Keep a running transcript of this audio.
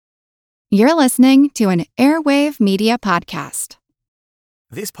You're listening to an Airwave Media Podcast.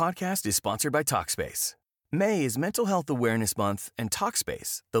 This podcast is sponsored by Talkspace. May is Mental Health Awareness Month, and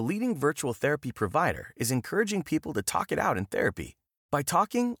Talkspace, the leading virtual therapy provider, is encouraging people to talk it out in therapy. By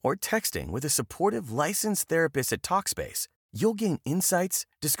talking or texting with a supportive, licensed therapist at Talkspace, you'll gain insights,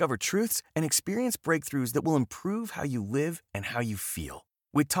 discover truths, and experience breakthroughs that will improve how you live and how you feel.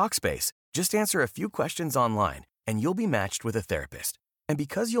 With Talkspace, just answer a few questions online, and you'll be matched with a therapist. And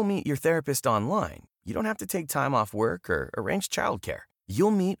because you'll meet your therapist online, you don't have to take time off work or arrange childcare.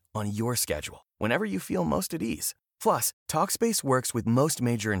 You'll meet on your schedule, whenever you feel most at ease. Plus, Talkspace works with most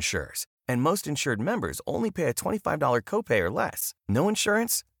major insurers, and most insured members only pay a $25 copay or less. No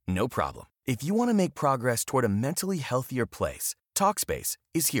insurance? No problem. If you want to make progress toward a mentally healthier place, Talkspace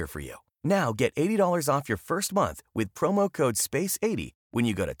is here for you. Now get $80 off your first month with promo code SPACE80 when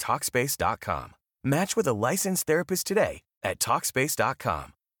you go to Talkspace.com. Match with a licensed therapist today at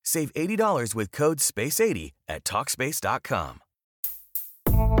Talkspace.com. Save $80 with code SPACE80 at Talkspace.com.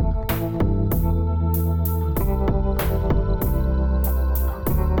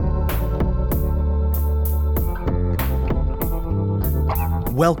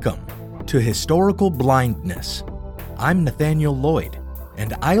 Welcome to Historical Blindness. I'm Nathaniel Lloyd,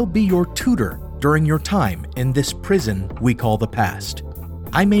 and I'll be your tutor during your time in this prison we call the past.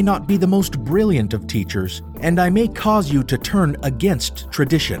 I may not be the most brilliant of teachers, and I may cause you to turn against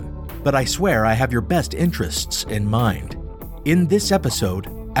tradition, but I swear I have your best interests in mind. In this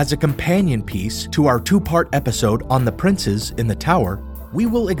episode, as a companion piece to our two-part episode on the princes in the tower, we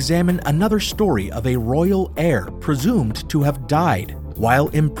will examine another story of a royal heir presumed to have died while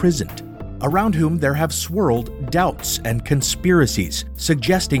imprisoned, around whom there have swirled doubts and conspiracies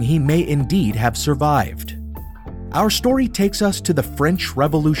suggesting he may indeed have survived. Our story takes us to the French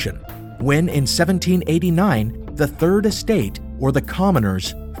Revolution, when in 1789, the Third Estate, or the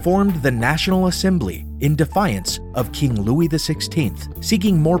Commoners, formed the National Assembly in defiance of King Louis XVI,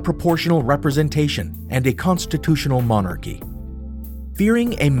 seeking more proportional representation and a constitutional monarchy.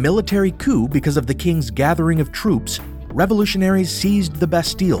 Fearing a military coup because of the king's gathering of troops, revolutionaries seized the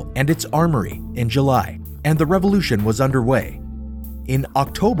Bastille and its armory in July, and the revolution was underway. In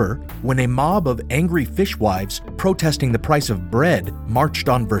October, when a mob of angry fishwives protesting the price of bread marched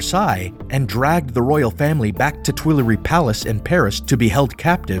on Versailles and dragged the royal family back to Tuileries Palace in Paris to be held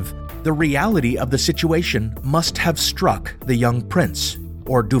captive, the reality of the situation must have struck the young prince,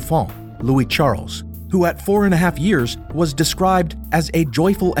 or Dauphin, Louis Charles, who at 4.5 years was described as a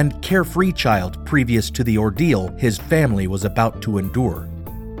joyful and carefree child previous to the ordeal his family was about to endure.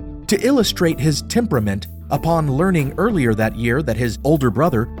 To illustrate his temperament, upon learning earlier that year that his older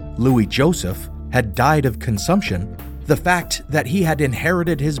brother, Louis Joseph, had died of consumption, the fact that he had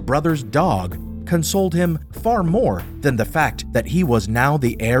inherited his brother's dog consoled him far more than the fact that he was now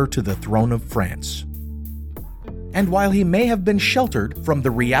the heir to the throne of France. And while he may have been sheltered from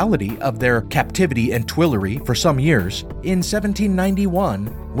the reality of their captivity in Tuileries for some years, in 1791,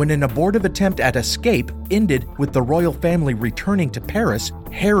 when an abortive attempt at escape ended with the royal family returning to Paris,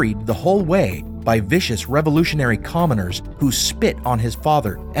 harried the whole way by vicious revolutionary commoners who spit on his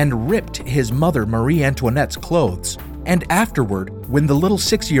father and ripped his mother Marie Antoinette's clothes. And afterward, when the little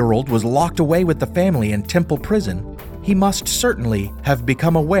 6-year-old was locked away with the family in Temple Prison, he must certainly have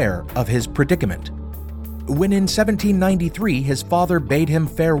become aware of his predicament. When in 1793 his father bade him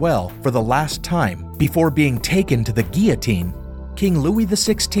farewell for the last time before being taken to the guillotine, King Louis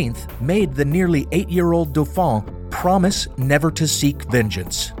XVI made the nearly 8-year-old Dauphin promise never to seek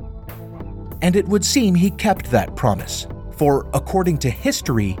vengeance. And it would seem he kept that promise, for according to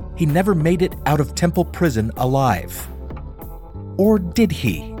history, he never made it out of Temple Prison alive. Or did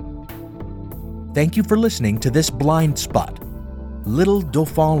he? Thank you for listening to this blind spot, Little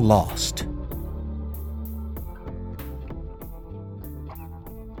Dauphin Lost.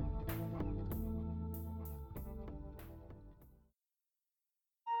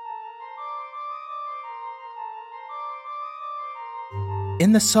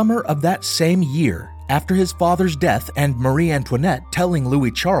 In the summer of that same year, after his father's death and Marie Antoinette telling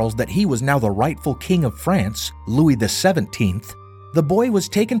Louis Charles that he was now the rightful king of France, Louis XVII, the boy was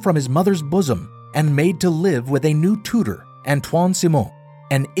taken from his mother's bosom and made to live with a new tutor, Antoine Simon,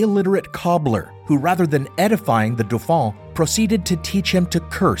 an illiterate cobbler who, rather than edifying the Dauphin, proceeded to teach him to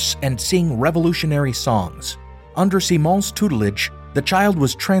curse and sing revolutionary songs. Under Simon's tutelage, the child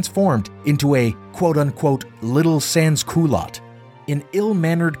was transformed into a quote-unquote little sans-culotte, an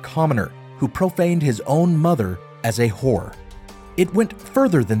ill-mannered commoner who profaned his own mother as a whore. It went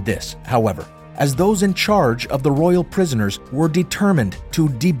further than this, however, as those in charge of the royal prisoners were determined to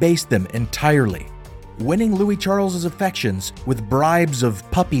debase them entirely. Winning Louis Charles's affections with bribes of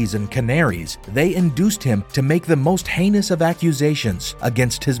puppies and canaries, they induced him to make the most heinous of accusations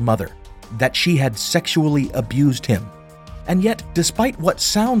against his mother, that she had sexually abused him. And yet, despite what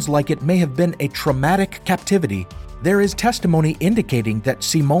sounds like it may have been a traumatic captivity, there is testimony indicating that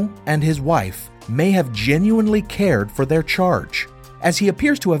Simon and his wife may have genuinely cared for their charge, as he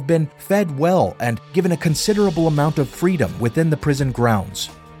appears to have been fed well and given a considerable amount of freedom within the prison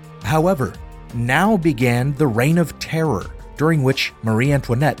grounds. However, now began the Reign of Terror, during which Marie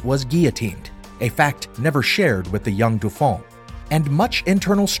Antoinette was guillotined, a fact never shared with the young Dauphin, and much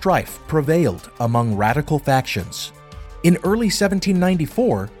internal strife prevailed among radical factions. In early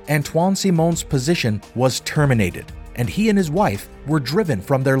 1794, Antoine Simon's position was terminated, and he and his wife were driven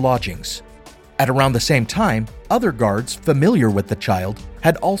from their lodgings. At around the same time, other guards familiar with the child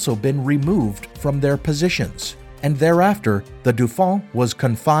had also been removed from their positions, and thereafter the Dauphin was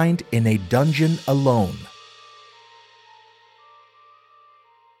confined in a dungeon alone.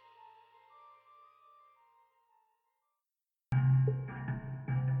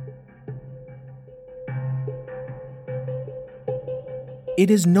 It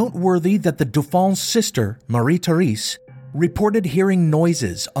is noteworthy that the Dauphin's sister, Marie-Thérèse, reported hearing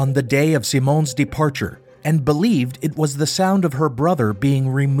noises on the day of Simon's departure and believed it was the sound of her brother being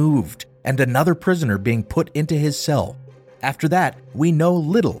removed and another prisoner being put into his cell. After that, we know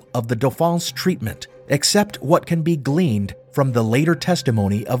little of the Dauphin's treatment, except what can be gleaned from the later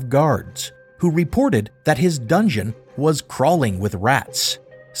testimony of guards, who reported that his dungeon was crawling with rats,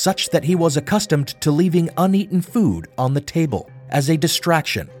 such that he was accustomed to leaving uneaten food on the table as a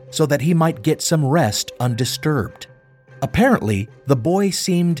distraction so that he might get some rest undisturbed. Apparently, the boy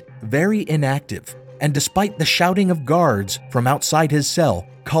seemed very inactive, and despite the shouting of guards from outside his cell,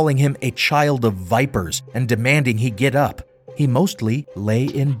 calling him a child of vipers and demanding he get up, he mostly lay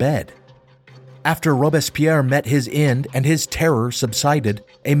in bed. After Robespierre met his end and his terror subsided,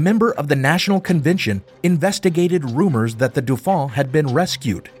 a member of the National Convention investigated rumors that the Dauphin had been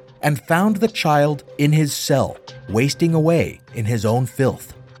rescued and found the child in his cell, wasting away in his own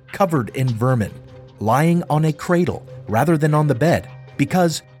filth, covered in vermin, lying on a cradle rather than on the bed,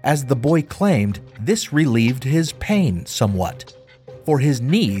 because, as the boy claimed, this relieved his pain somewhat, for his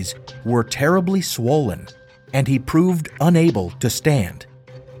knees were terribly swollen, and he proved unable to stand.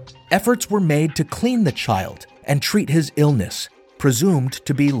 Efforts were made to clean the child and treat his illness, presumed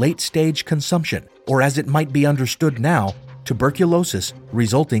to be late-stage consumption, or as it might be understood now, tuberculosis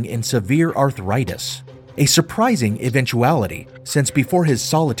resulting in severe arthritis. A surprising eventuality, since before his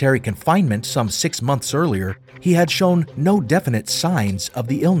solitary confinement some 6 months earlier, he had shown no definite signs of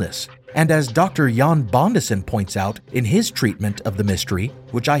the illness. And as Dr. Jan Bondison points out in his treatment of the mystery,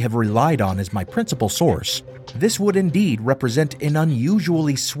 which I have relied on as my principal source, this would indeed represent an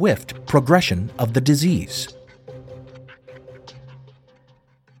unusually swift progression of the disease.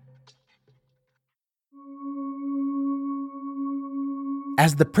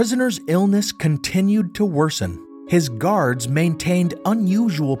 As the prisoner's illness continued to worsen, his guards maintained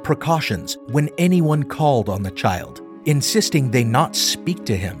unusual precautions when anyone called on the child, insisting they not speak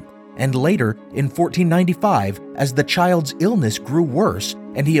to him. And later, in 1495, as the child's illness grew worse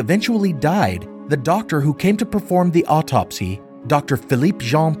and he eventually died, the doctor who came to perform the autopsy, Dr. Philippe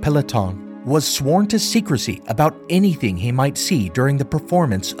Jean Pelletan, was sworn to secrecy about anything he might see during the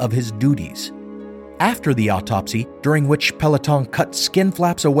performance of his duties. After the autopsy, during which Pelletan cut skin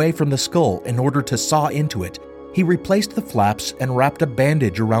flaps away from the skull in order to saw into it, he replaced the flaps and wrapped a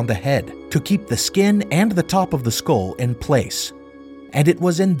bandage around the head to keep the skin and the top of the skull in place. And it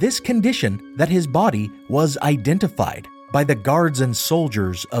was in this condition that his body was identified by the guards and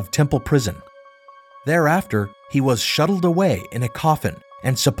soldiers of Temple Prison. Thereafter, he was shuttled away in a coffin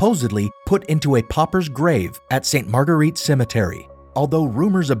and supposedly put into a pauper's grave at St. Marguerite Cemetery, although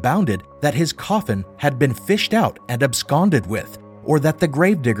rumors abounded that his coffin had been fished out and absconded with, or that the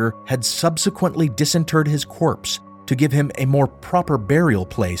gravedigger had subsequently disinterred his corpse to give him a more proper burial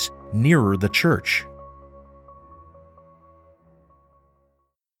place nearer the church.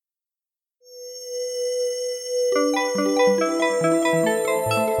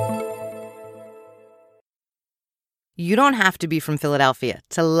 You don't have to be from Philadelphia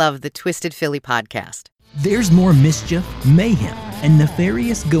to love the Twisted Philly podcast. There's more mischief, mayhem, and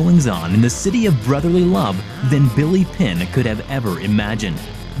nefarious goings-on in the city of brotherly love than Billy Penn could have ever imagined.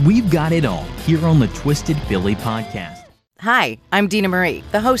 We've got it all here on the Twisted Philly podcast. Hi, I'm Dina Marie,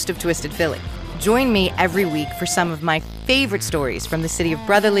 the host of Twisted Philly. Join me every week for some of my favorite stories from the city of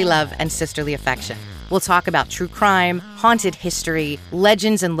brotherly love and sisterly affection. We'll talk about true crime, haunted history,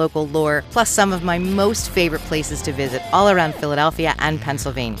 legends and local lore, plus some of my most favorite places to visit all around Philadelphia and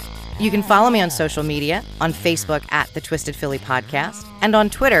Pennsylvania. You can follow me on social media, on Facebook at The Twisted Philly Podcast, and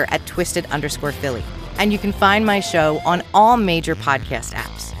on Twitter at Twisted_Philly. And you can find my show on all major podcast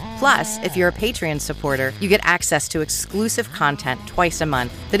apps. Plus, if you're a Patreon supporter, you get access to exclusive content twice a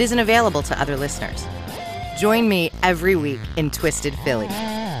month that isn't available to other listeners. Join me every week in Twisted Philly.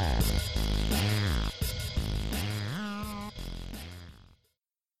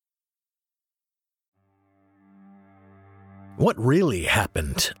 What really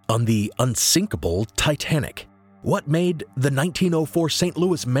happened on the unsinkable Titanic? What made the 1904 St.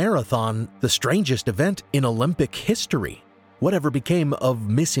 Louis Marathon the strangest event in Olympic history? Whatever became of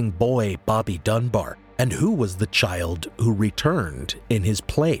missing boy Bobby Dunbar? And who was the child who returned in his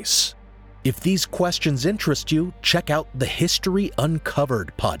place? If these questions interest you, check out the History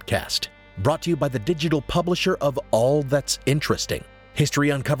Uncovered podcast, brought to you by the digital publisher of All That's Interesting. History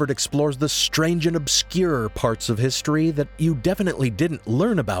Uncovered explores the strange and obscure parts of history that you definitely didn't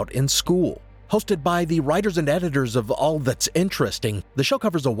learn about in school. Hosted by the writers and editors of All That's Interesting, the show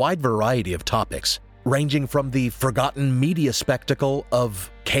covers a wide variety of topics, ranging from the forgotten media spectacle of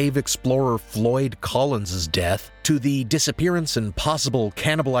cave explorer Floyd Collins' death, to the disappearance and possible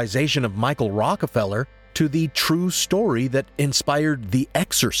cannibalization of Michael Rockefeller, to the true story that inspired The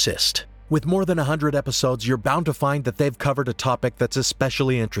Exorcist. With more than 100 episodes, you're bound to find that they've covered a topic that's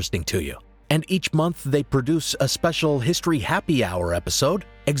especially interesting to you. And each month they produce a special History Happy Hour episode,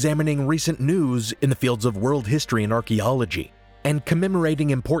 examining recent news in the fields of world history and archaeology, and commemorating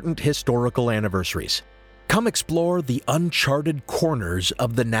important historical anniversaries. Come explore the uncharted corners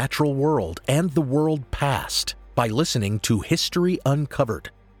of the natural world and the world past by listening to History Uncovered,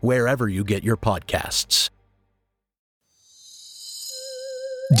 wherever you get your podcasts.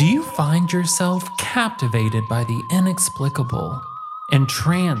 Do you find yourself captivated by the inexplicable,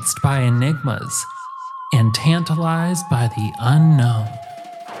 entranced by enigmas, and tantalized by the unknown?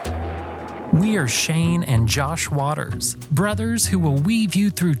 We are Shane and Josh Waters, brothers who will weave you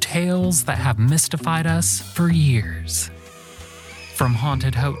through tales that have mystified us for years. From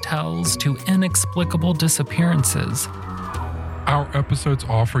haunted hotels to inexplicable disappearances, our episodes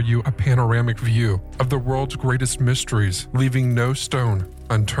offer you a panoramic view of the world's greatest mysteries, leaving no stone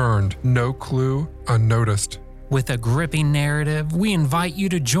unturned, no clue unnoticed. With a gripping narrative, we invite you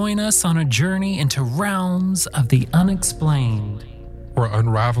to join us on a journey into realms of the unexplained. We're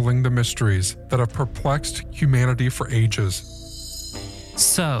unraveling the mysteries that have perplexed humanity for ages.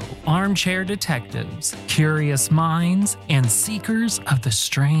 So, armchair detectives, curious minds, and seekers of the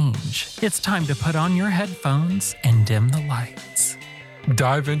strange, it's time to put on your headphones and dim the lights.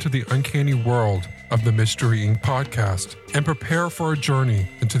 Dive into the uncanny world of the Mystery Inc. podcast and prepare for a journey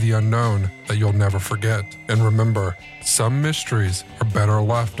into the unknown that you'll never forget. And remember, some mysteries are better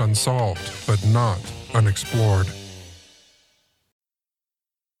left unsolved, but not unexplored.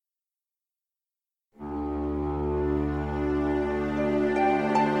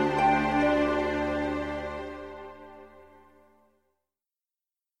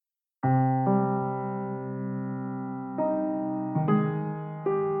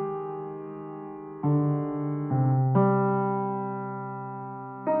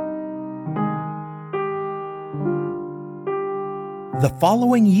 The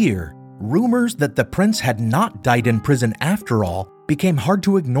following year, rumors that the prince had not died in prison after all became hard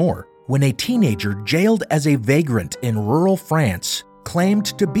to ignore when a teenager jailed as a vagrant in rural France claimed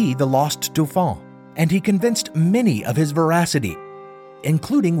to be the lost Dauphin, and he convinced many of his veracity,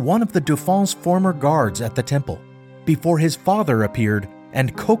 including one of the Dauphin's former guards at the temple, before his father appeared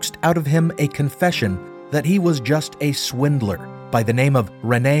and coaxed out of him a confession that he was just a swindler by the name of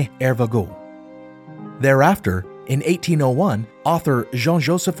René Hervagault. Thereafter, in 1801, author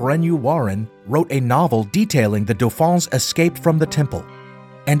Jean-Joseph Renou-Warren wrote a novel detailing the Dauphin's escape from the temple,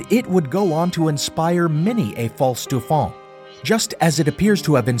 and it would go on to inspire many a false Dauphin, just as it appears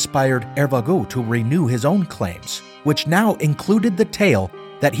to have inspired Hervagault to renew his own claims, which now included the tale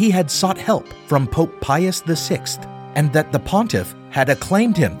that he had sought help from Pope Pius VI, and that the pontiff had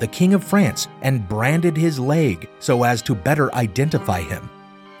acclaimed him the King of France and branded his leg so as to better identify him,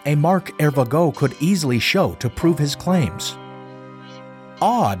 a mark Hervagault could easily show to prove his claims.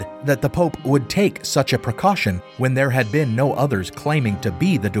 Odd that the Pope would take such a precaution when there had been no others claiming to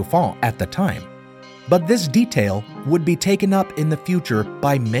be the Dauphin at the time. But this detail would be taken up in the future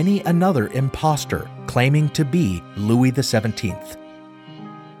by many another impostor claiming to be Louis XVII.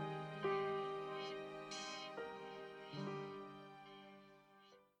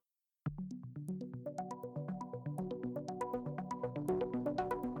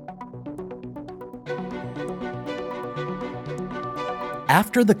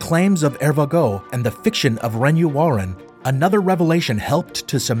 After the claims of Hervagault and the fiction of Renou-Warren, another revelation helped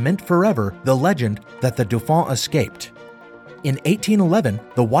to cement forever the legend that the Dauphin escaped. In 1811,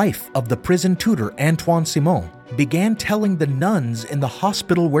 the wife of the prison tutor Antoine Simon began telling the nuns in the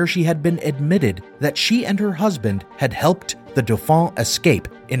hospital where she had been admitted that she and her husband had helped the Dauphin escape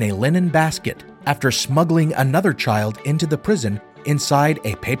in a linen basket after smuggling another child into the prison inside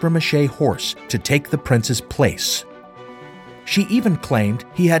a papier-mâché horse to take the prince's place. She even claimed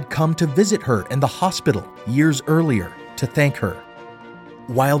he had come to visit her in the hospital years earlier to thank her.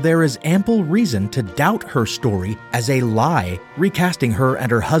 While there is ample reason to doubt her story as a lie, recasting her and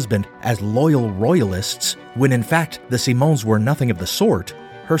her husband as loyal royalists, when in fact the Simons were nothing of the sort,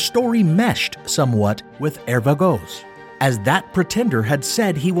 her story meshed somewhat with Hervagault's, as that pretender had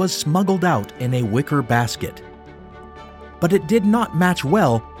said he was smuggled out in a wicker basket. But it did not match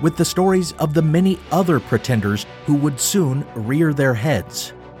well with the stories of the many other pretenders who would soon rear their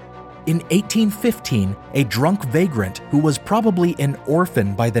heads. In 1815, a drunk vagrant who was probably an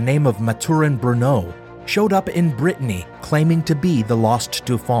orphan by the name of Mathurin Bruneau showed up in Brittany claiming to be the lost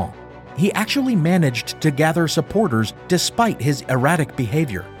Dauphin. He actually managed to gather supporters despite his erratic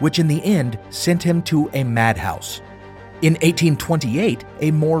behavior, which in the end sent him to a madhouse. In 1828,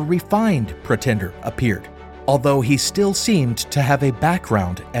 a more refined pretender appeared, although he still seemed to have a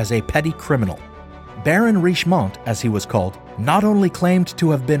background as a petty criminal. Baron Richemont, as he was called, not only claimed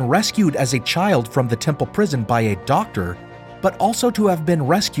to have been rescued as a child from the Temple prison by a doctor, but also to have been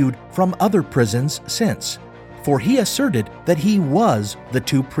rescued from other prisons since, for he asserted that he was the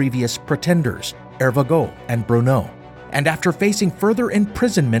two previous pretenders, Hervagault and Bruneau. And after facing further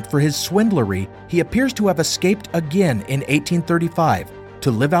imprisonment for his swindlery, he appears to have escaped again in 1835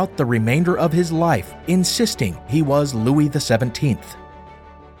 to live out the remainder of his life, insisting he was Louis XVII.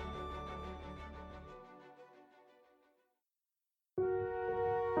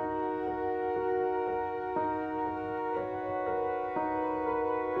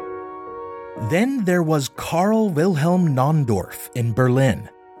 Then there was Karl Wilhelm Naundorf in Berlin,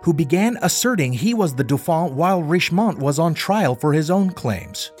 who began asserting he was the Dauphin while Richemont was on trial for his own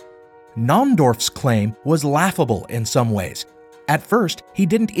claims. Naundorf's claim was laughable in some ways. At first, he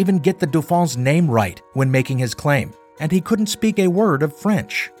didn't even get the Dauphin's name right when making his claim, and he couldn't speak a word of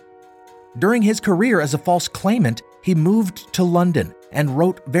French. During his career as a false claimant, he moved to London and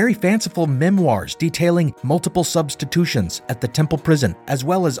wrote very fanciful memoirs detailing multiple substitutions at the Temple prison, as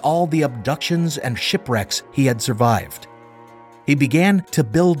well as all the abductions and shipwrecks he had survived. He began to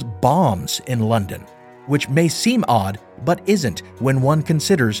build bombs in London, which may seem odd, but isn't when one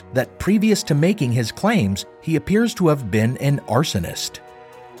considers that previous to making his claims, he appears to have been an arsonist.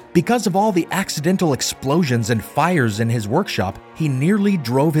 Because of all the accidental explosions and fires in his workshop, he nearly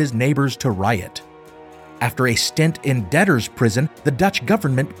drove his neighbors to riot. After a stint in debtor's prison, the Dutch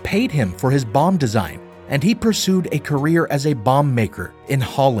government paid him for his bomb design, and he pursued a career as a bomb maker in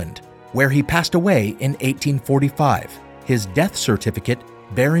Holland, where he passed away in 1845, his death certificate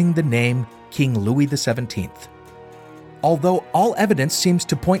bearing the name King Louis XVII. Although all evidence seems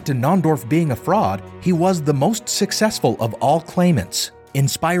to point to Naundorf being a fraud, he was the most successful of all claimants,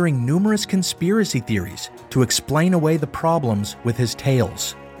 inspiring numerous conspiracy theories to explain away the problems with his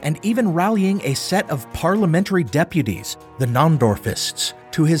tales, and even rallying a set of parliamentary deputies, the Naundorfists,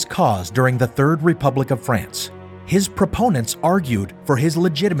 to his cause during the Third Republic of France. His proponents argued for his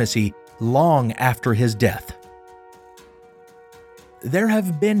legitimacy long after his death. There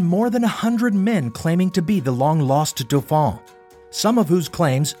have been more than 100 men claiming to be the long-lost Dauphin, some of whose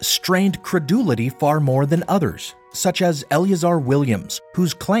claims strained credulity far more than others, such as Eleazar Williams,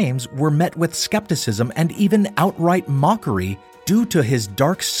 whose claims were met with skepticism and even outright mockery due to his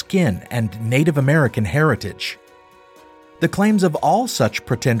dark skin and Native American heritage. The claims of all such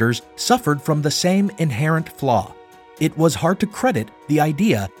pretenders suffered from the same inherent flaw. It was hard to credit the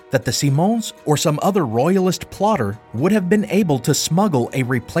idea that the Simons or some other royalist plotter would have been able to smuggle a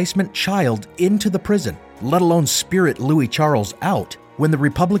replacement child into the prison, let alone spirit Louis Charles out, when the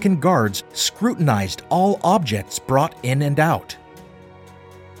Republican guards scrutinized all objects brought in and out.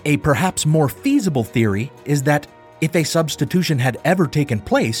 A perhaps more feasible theory is that if a substitution had ever taken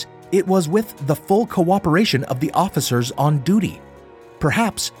place, it was with the full cooperation of the officers on duty,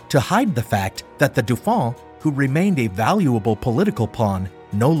 perhaps to hide the fact that the Dauphin, who remained a valuable political pawn,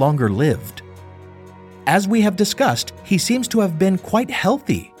 no longer lived. As we have discussed, he seems to have been quite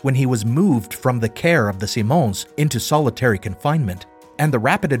healthy when he was moved from the care of the Simons into solitary confinement, and the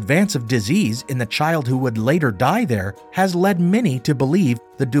rapid advance of disease in the child who would later die there has led many to believe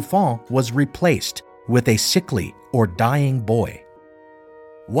the Dauphin was replaced with a sickly or dying boy.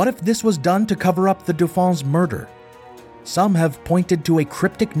 What if this was done to cover up the Dauphin's murder? Some have pointed to a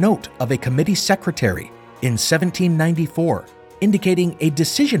cryptic note of a committee secretary in 1794, indicating a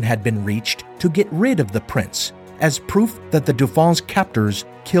decision had been reached to get rid of the prince, as proof that the Dauphin's captors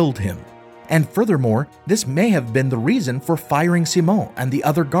killed him. And furthermore, this may have been the reason for firing Simon and the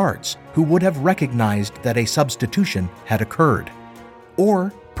other guards, who would have recognized that a substitution had occurred.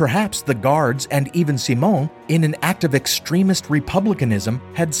 Or perhaps the guards and even Simon, in an act of extremist republicanism,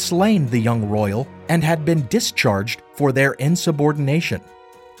 had slain the young royal and had been discharged for their insubordination.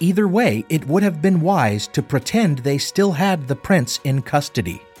 Either way, it would have been wise to pretend they still had the prince in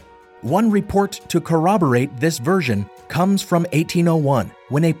custody. One report to corroborate this version comes from 1801,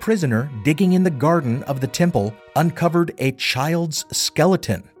 when a prisoner digging in the garden of the temple uncovered a child's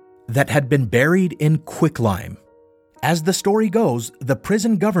skeleton that had been buried in quicklime. As the story goes, the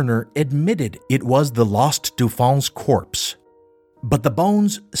prison governor admitted it was the lost Dauphin's corpse. But the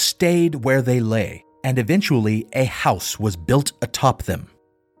bones stayed where they lay, and eventually a house was built atop them.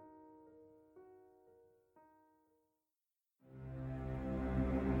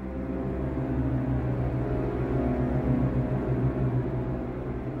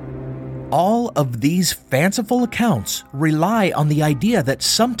 All of these fanciful accounts rely on the idea that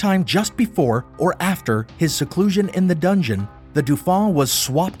sometime just before or after his seclusion in the dungeon, the Dauphin was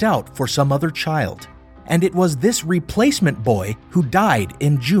swapped out for some other child, and it was this replacement boy who died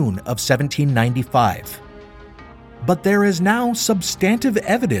in June of 1795. But there is now substantive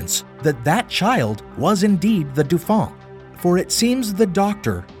evidence that that child was indeed the Dauphin, for it seems the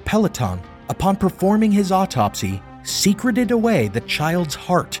doctor, Peloton, upon performing his autopsy, secreted away the child's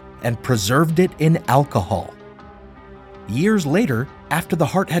heart and preserved it in alcohol. Years later, after the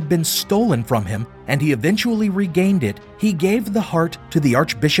heart had been stolen from him and he eventually regained it, he gave the heart to the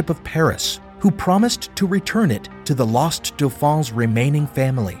Archbishop of Paris, who promised to return it to the lost Dauphin's remaining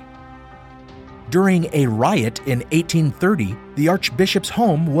family. During a riot in 1830, the Archbishop's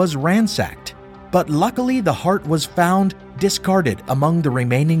home was ransacked, but luckily the heart was found discarded among the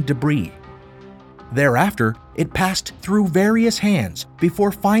remaining debris. Thereafter, it passed through various hands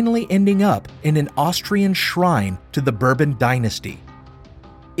before finally ending up in an Austrian shrine to the Bourbon dynasty.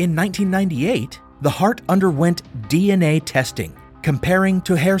 In 1998, the heart underwent DNA testing, comparing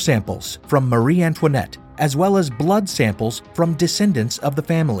to hair samples from Marie Antoinette, as well as blood samples from descendants of the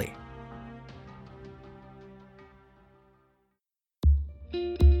family.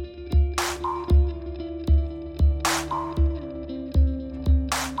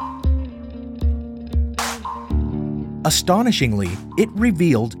 Astonishingly, it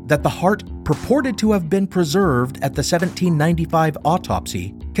revealed that the heart purported to have been preserved at the 1795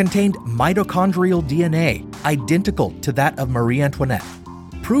 autopsy contained mitochondrial DNA identical to that of Marie Antoinette,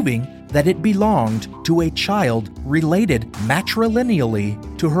 proving that it belonged to a child related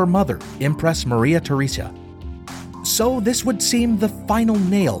matrilineally to her mother, Empress Maria Theresa. So this would seem the final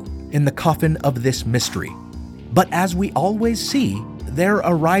nail in the coffin of this mystery. But as we always see, there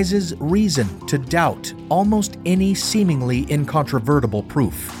arises reason to doubt almost any seemingly incontrovertible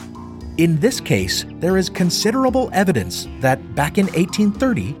proof. In this case, there is considerable evidence that back in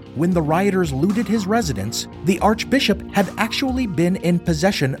 1830, when the rioters looted his residence, the Archbishop had actually been in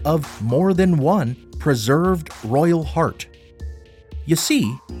possession of more than one preserved royal heart. You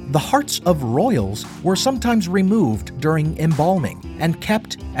see, the hearts of royals were sometimes removed during embalming and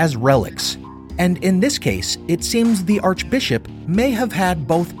kept as relics. And in this case, it seems the Archbishop may have had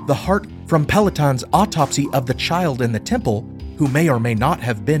both the heart from Peloton's autopsy of the child in the temple, who may or may not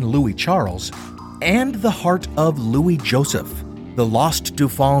have been Louis Charles, and the heart of Louis Joseph, the lost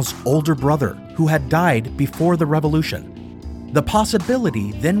Dauphin's older brother who had died before the Revolution. The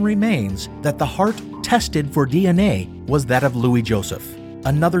possibility then remains that the heart tested for DNA was that of Louis Joseph,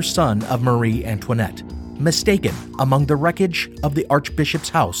 another son of Marie Antoinette, mistaken among the wreckage of the Archbishop's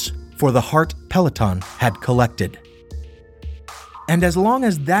house for the heart Peloton had collected. And as long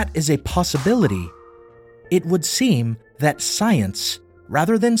as that is a possibility, it would seem that science,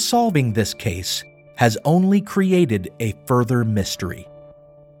 rather than solving this case, has only created a further mystery.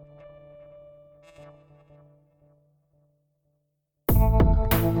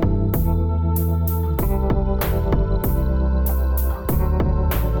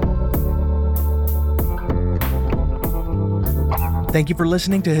 Thank you for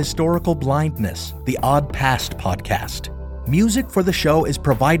listening to Historical Blindness, the Odd Past podcast. Music for the show is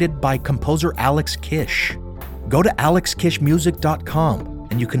provided by composer Alex Kish. Go to alexkishmusic.com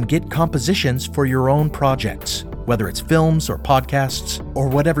and you can get compositions for your own projects, whether it's films or podcasts or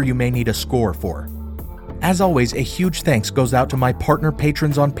whatever you may need a score for. As always, a huge thanks goes out to my partner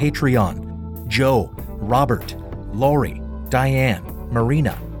patrons on Patreon: Joe, Robert, Lori, Diane,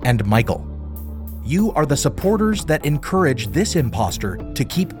 Marina, and Michael. You are the supporters that encourage this imposter to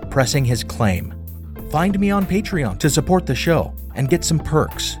keep pressing his claim. find me on Patreon to support the show and get some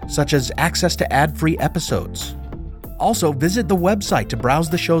perks, such as access to ad-free episodes. Also, visit the website to browse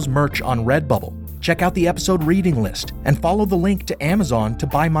the show's merch on Redbubble, check out the episode reading list, and follow the link to Amazon to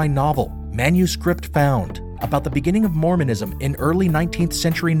buy my novel, Manuscript Found, about the beginning of Mormonism in early 19th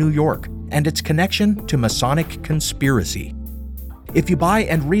century New York and its connection to Masonic conspiracy. If you buy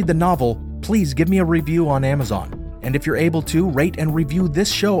and read the novel, please give me a review on Amazon. And if you're able to, rate and review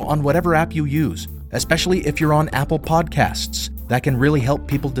this show on whatever app you use, especially if you're on Apple Podcasts. That can really help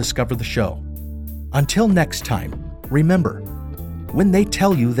people discover the show. Until next time, remember, when they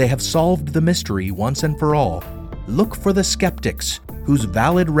tell you they have solved the mystery once and for all, look for the skeptics whose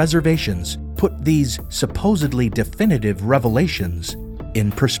valid reservations put these supposedly definitive revelations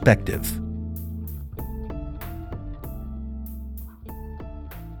in perspective.